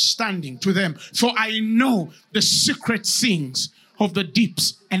understanding to them. For I know the secret things of the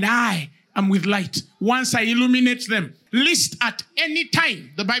deeps, and I am with light. Once I illuminate them, lest at any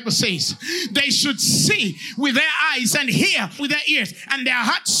time, the Bible says, they should see with their eyes and hear with their ears, and their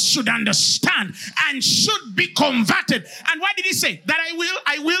hearts should understand and should be converted. And what did he say? That I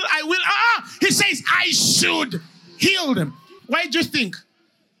will. He says, I should heal them. Why do you think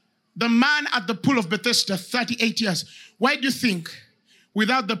the man at the pool of Bethesda, 38 years, why do you think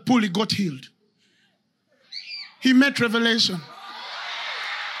without the pool he got healed? He met revelation.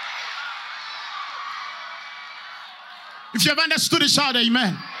 If you have understood it, shout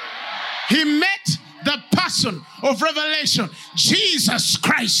amen. He met the person of revelation, Jesus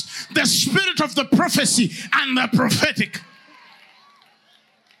Christ, the spirit of the prophecy and the prophetic.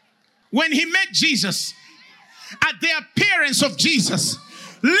 When he met Jesus, at the appearance of Jesus,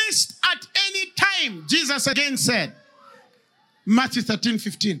 lest at any time, Jesus again said, Matthew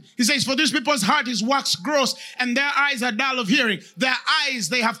 13:15. He says, for these people's heart is waxed gross, and their eyes are dull of hearing. Their eyes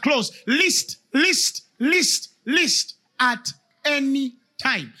they have closed. Lest at any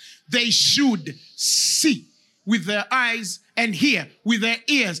time they should see with their eyes and hear with their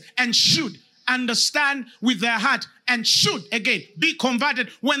ears, and should understand with their heart, and should again be converted.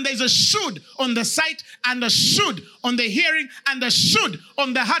 When there's a should on the sight, and a should on the hearing, and a should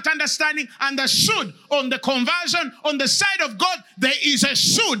on the heart understanding, and a should on the conversion, on the side of God, there is a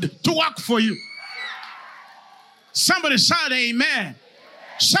should to work for you. Somebody shout amen.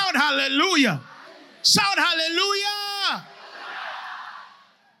 Shout hallelujah. Shout hallelujah.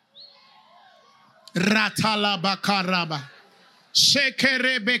 Ratala bakaraba.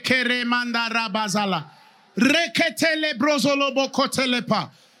 Shekere bekere mandarabazala. Reketele brozolobo kotelepa.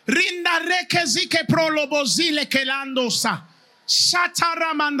 Rinda rekezike prolobozile kelandosa.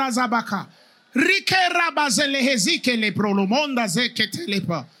 Shatara mandazabaka. Rike rabazele hezike le prolomonda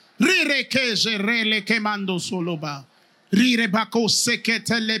zeketelepa. Rire keje rele kemando soloba. Rire bako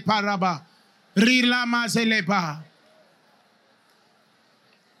seketele paraba. Rilama zeleba.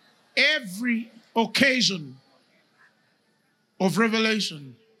 Every occasion of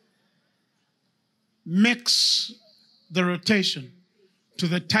revelation makes the rotation to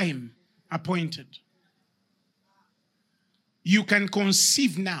the time appointed. You can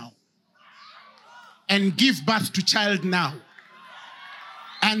conceive now and give birth to child now.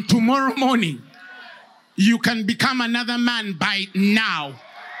 And tomorrow morning, you can become another man by now.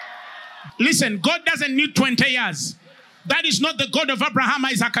 Listen, God doesn't need 20 years. That is not the God of Abraham,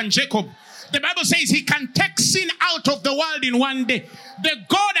 Isaac, and Jacob. The Bible says he can take sin out of the world in one day. The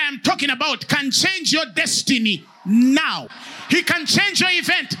God I am talking about can change your destiny now. He can change your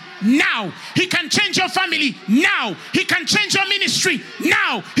event now. He can change your family now. He can change your ministry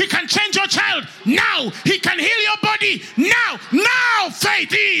now. He can change your child now. He can heal your body now. Now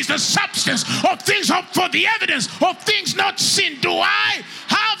faith is the substance of things hoped for, the evidence of things not seen. Do I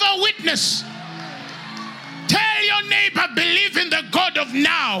have a witness? Tell your neighbor, believe in the God of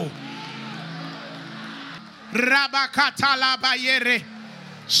now. Rabakatala bayere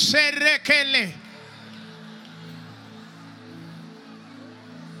serekele.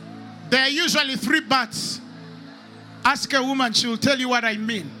 There are usually 3 parts. Ask a woman, she will tell you what I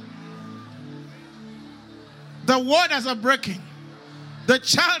mean. The waters are breaking. The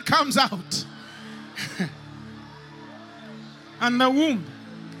child comes out. And the womb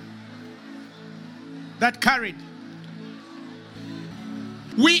that carried.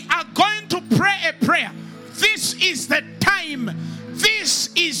 We are going to pray a prayer. This is the time. This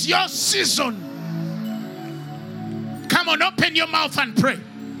is your season. Come on, open your mouth and pray.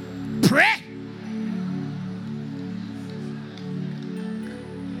 Pray.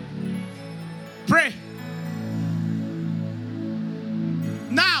 Pray.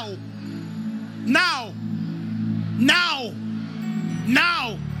 Now. Now. Now.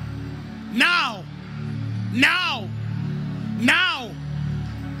 Now. Now. Now. Now.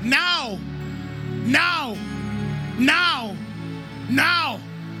 Now. Now. Now. Now.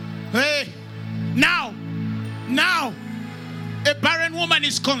 Hey. Now. Now. A barren woman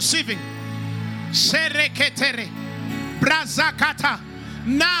is conceiving. Sereketere. Brazakata.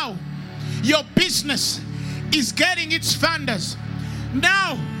 Now. Your business is getting its funders.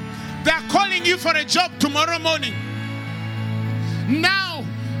 Now. They're calling you for a job tomorrow morning. Now.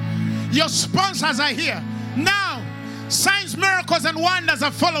 Your sponsors are here. Now. Signs, miracles, and wonders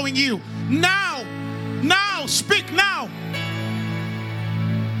are following you. Now. Now. Speak now.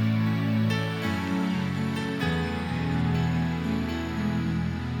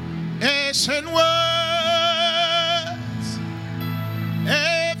 Ancient words,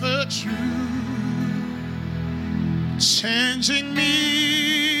 ever true, changing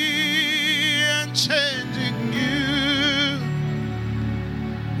me and changing you.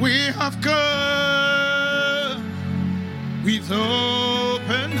 We have come with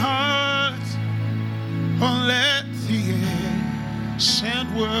open hearts. Oh, let the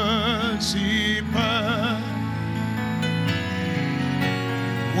ancient words impart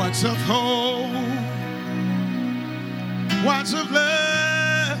words of hope, words of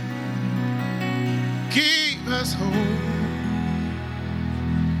love. Give us hope,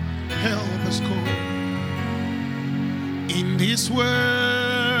 help us cope in this world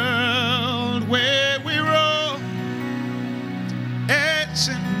where we roam.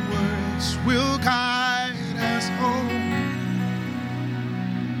 Ancient words will guide us home.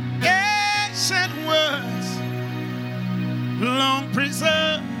 Ancient words long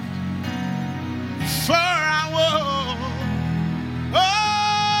preserved for our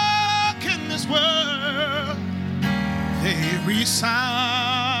walk in this world. They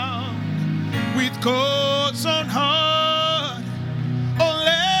resound with God's own heart. Oh,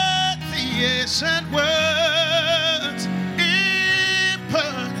 let the ancient words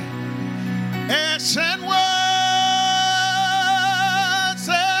impart. Ancient words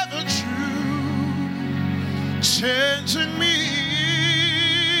ever true, changing me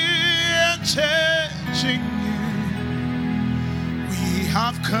and changing you. We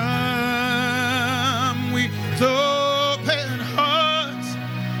have come with open hearts.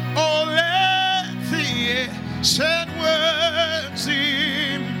 Oh, let the ancient words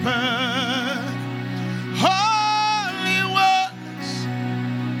impart. Holy words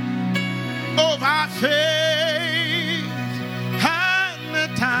of our faith and the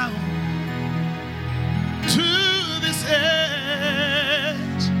town to this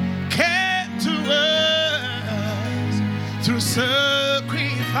age came to us through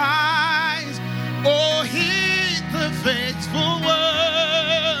sacrifice. Oh, heed the faithful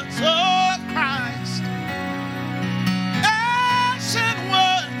words of Christ. Ancient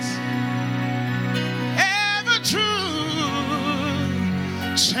words, ever true,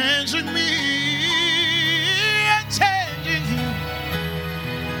 changing me and changing you.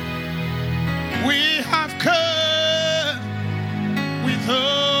 We have come with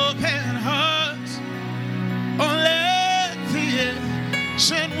open hearts. Oh, let the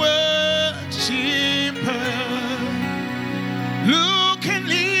ancient words impart. Look and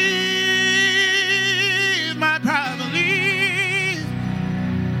live, my brother, live.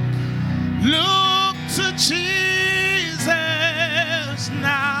 Look to Jesus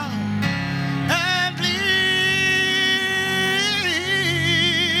now and live.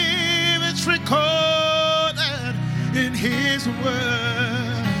 It's recorded in His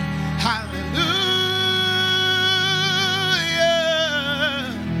word. Hallelujah.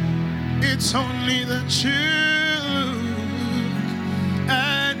 It's only the truth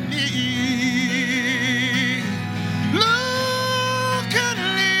I need. Look and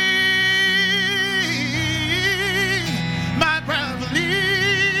live, my brother, live.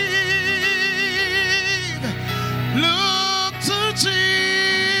 Look to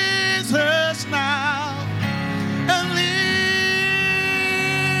Jesus now and live.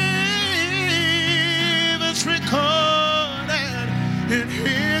 It's recorded in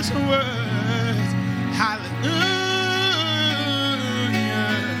His word. Hallelujah.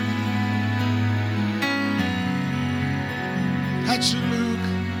 That you look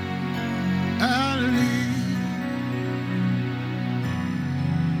and live.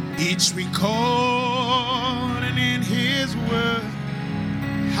 It's recorded in his word.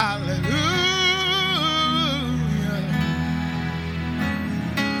 Hallelujah.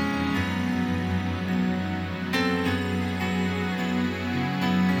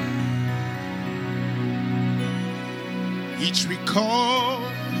 It's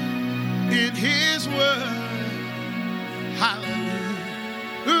recorded in his word. Hallelujah.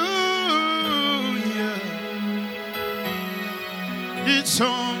 It's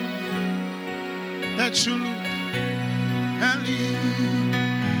on that you look and live.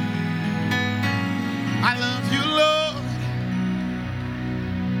 I love you, Lord,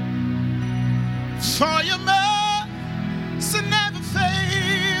 for your mercy never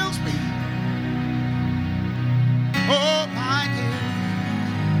fails me. Oh, my days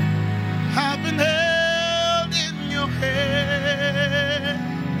have been held in your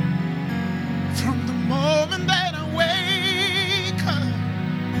hand from the moment that I wake up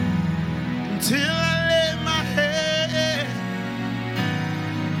until I lay my head.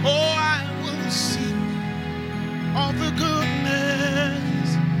 Oh, I will sing of the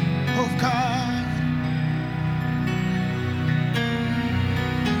goodness of God.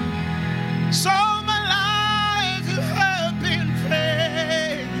 So my life you have been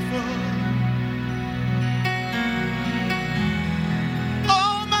faithful.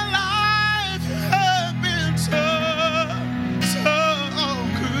 All my life you have been so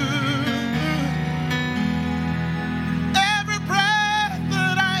good. Every breath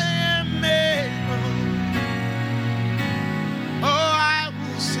that I am able, oh, I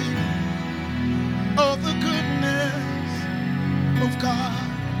will sing of the goodness of God.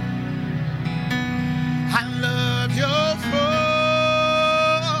 I love your voice.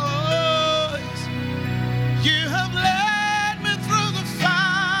 You have led me through the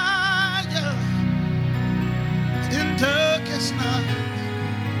fire in darkest night.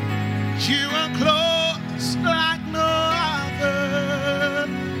 You are close like no other.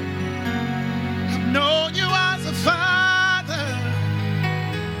 I've known you as a father.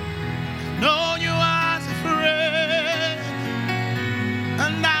 I've known you as a friend.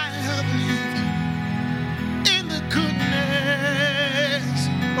 And I have lived in the goodness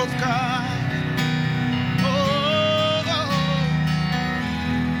of God. Oh,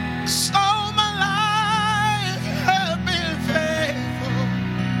 so my life you have been faithful.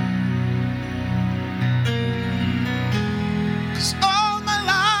 'Cause all my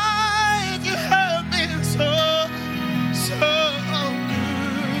life you have been so good.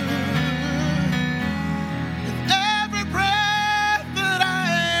 With every breath that I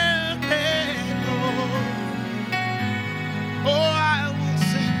am able, oh, I will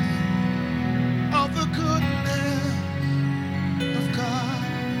sing of the goodness of God.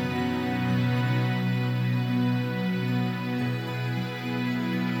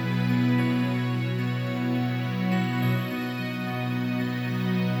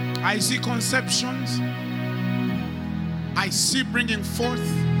 I see conceptions. I see bringing forth.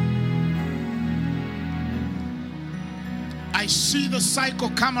 I see the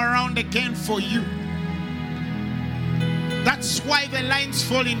cycle come around again for you. That's why the lines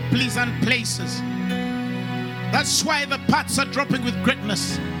fall in pleasant places. That's why the paths are dropping with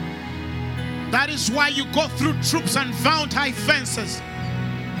greatness. That is why you go through troops and found high fences.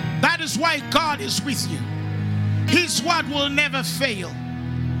 That is why God is with you. His word will never fail.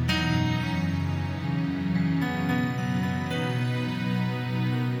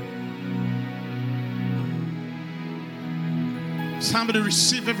 Somebody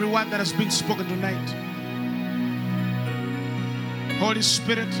receive every word that has been spoken tonight. Holy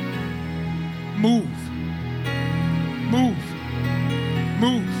Spirit, move. Move.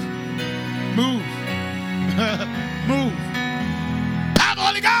 Move. Move. Move. Come,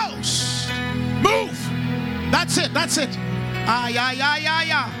 Holy Ghost. Move. That's it. That's it.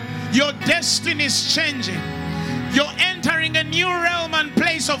 Your destiny is changing. You're entering a new realm and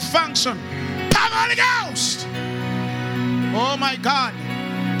place of function. Come, Holy Ghost. Oh my God.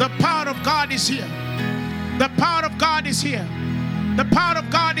 The power of God is here. The power of God is here. The power of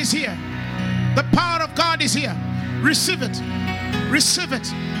God is here. The power of God is here. Receive it. Receive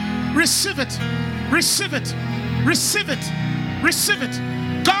it. Receive it. Receive it. Receive it. Receive it.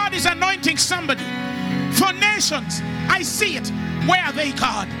 God is anointing somebody for nations. I see it. Where are they,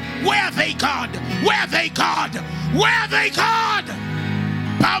 God? Where are they, God? Where are they, God? Where are they, God?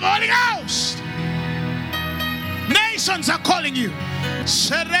 Power of the Holy Ghost. Nations are calling you.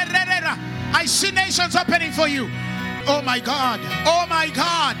 I see nations opening for you. Oh my God. Oh my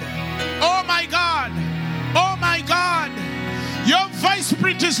God. Oh my God. Oh my God. Your voice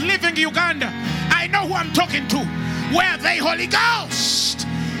print is leaving Uganda. I know who I'm talking to. Where are they, Holy Ghost?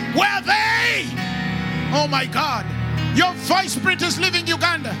 Where Oh my God. Your voice print is leaving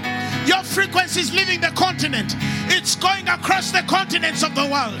Uganda. Your frequency is leaving the continent. It's going across the continents of the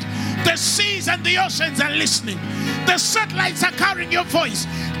world. The seas and the oceans are listening. The satellites are carrying your voice.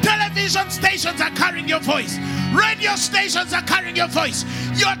 Television stations are carrying your voice. Radio stations are carrying your voice.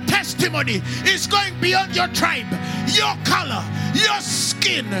 Your testimony is going beyond your tribe, your color, your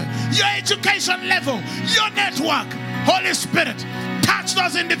skin, your education level, your network. Holy Spirit, touch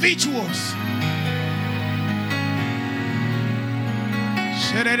those individuals.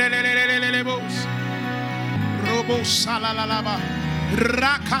 Robo salalaba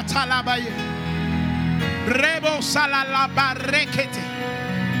rakatalabaye rebo salalaba rekete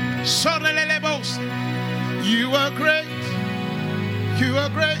sorelelebos. You are great. You are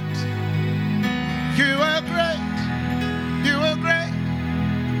great. You are great. You are great.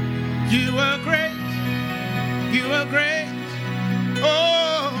 You are great. You are great.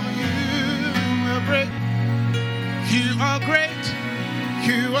 Oh, you are great. You are great.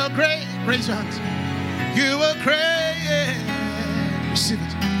 You are great. Raise your hands. You are great. Receive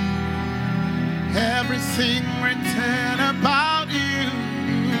it. Everything written about you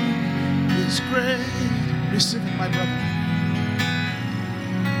is great. Receive it, my brother.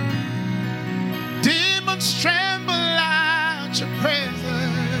 Demons tremble at your presence.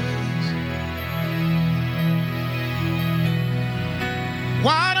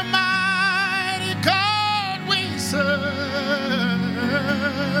 What a mighty God we serve.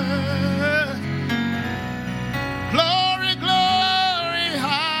 Glory, glory,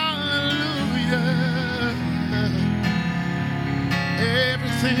 hallelujah.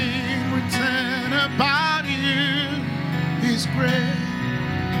 Everything written about you is great.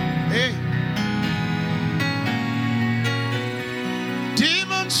 Hey.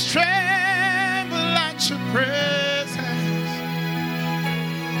 Demons tremble at your presence.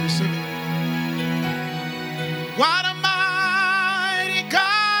 Receive it. What a mighty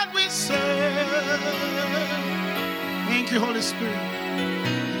God we serve. Thank you, Holy Spirit.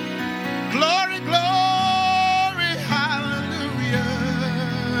 Glory, glory, hallelujah.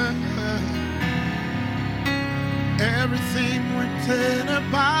 Everything written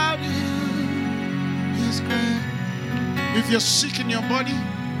about you is great. If you're sick in your body,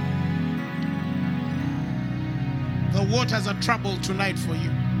 the waters are troubled tonight for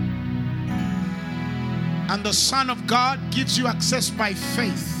you. And the Son of God gives you access by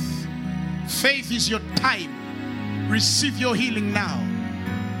faith. Faith is your time. Receive your healing now.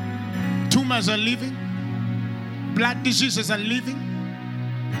 Tumors are leaving. Blood diseases are leaving.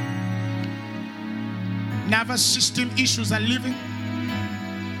 Nervous system issues are leaving.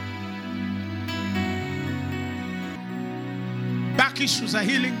 Back issues are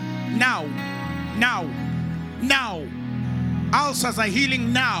healing now. Now. Now. Ulcers are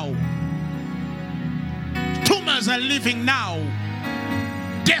healing now. Tumors are leaving now.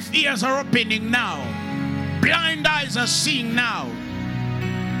 Deaf ears are opening now. Blind eyes are seeing now.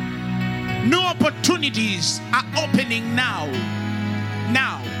 New opportunities are opening now.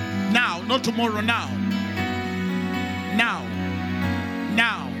 Now. Now. Not tomorrow. Now. Now.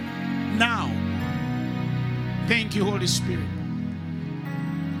 Now. Now. Thank you, Holy Spirit.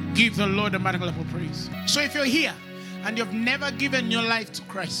 Give the Lord a mighty clap of praise. So if you're here and you've never given your life to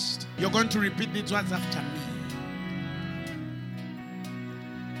Christ, you're going to repeat these words after me.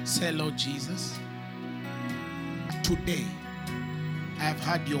 Say, Lord Jesus, today I have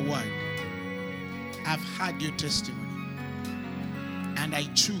heard your word. I've heard your testimony. And I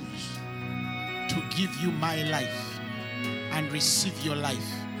choose to give you my life and receive your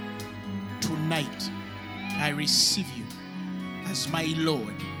life. Tonight, I receive you as my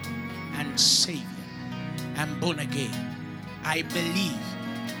Lord and Savior. I'm born again. I believe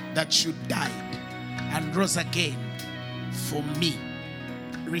that you died and rose again for me.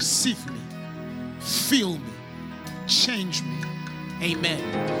 Receive me, fill me, change me. Amen.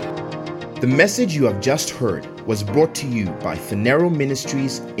 The message you have just heard was brought to you by Phaneroo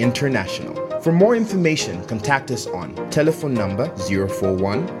Ministries International. For more information, contact us on telephone number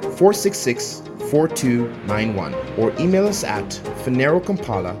 041-466-4291 or email us at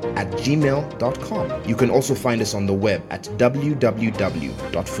phanerokampala@gmail.com. You can also find us on the web at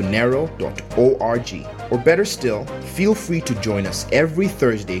www.phaneroo.org. Or better still, feel free to join us every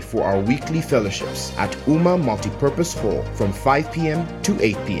Thursday for our weekly fellowships at Uma Multipurpose Hall from 5 p.m. to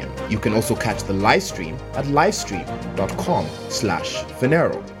 8 p.m. You can also catch the live stream at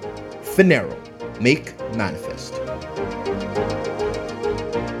livestream.com/Phaneroo. Phaneroo, make manifest.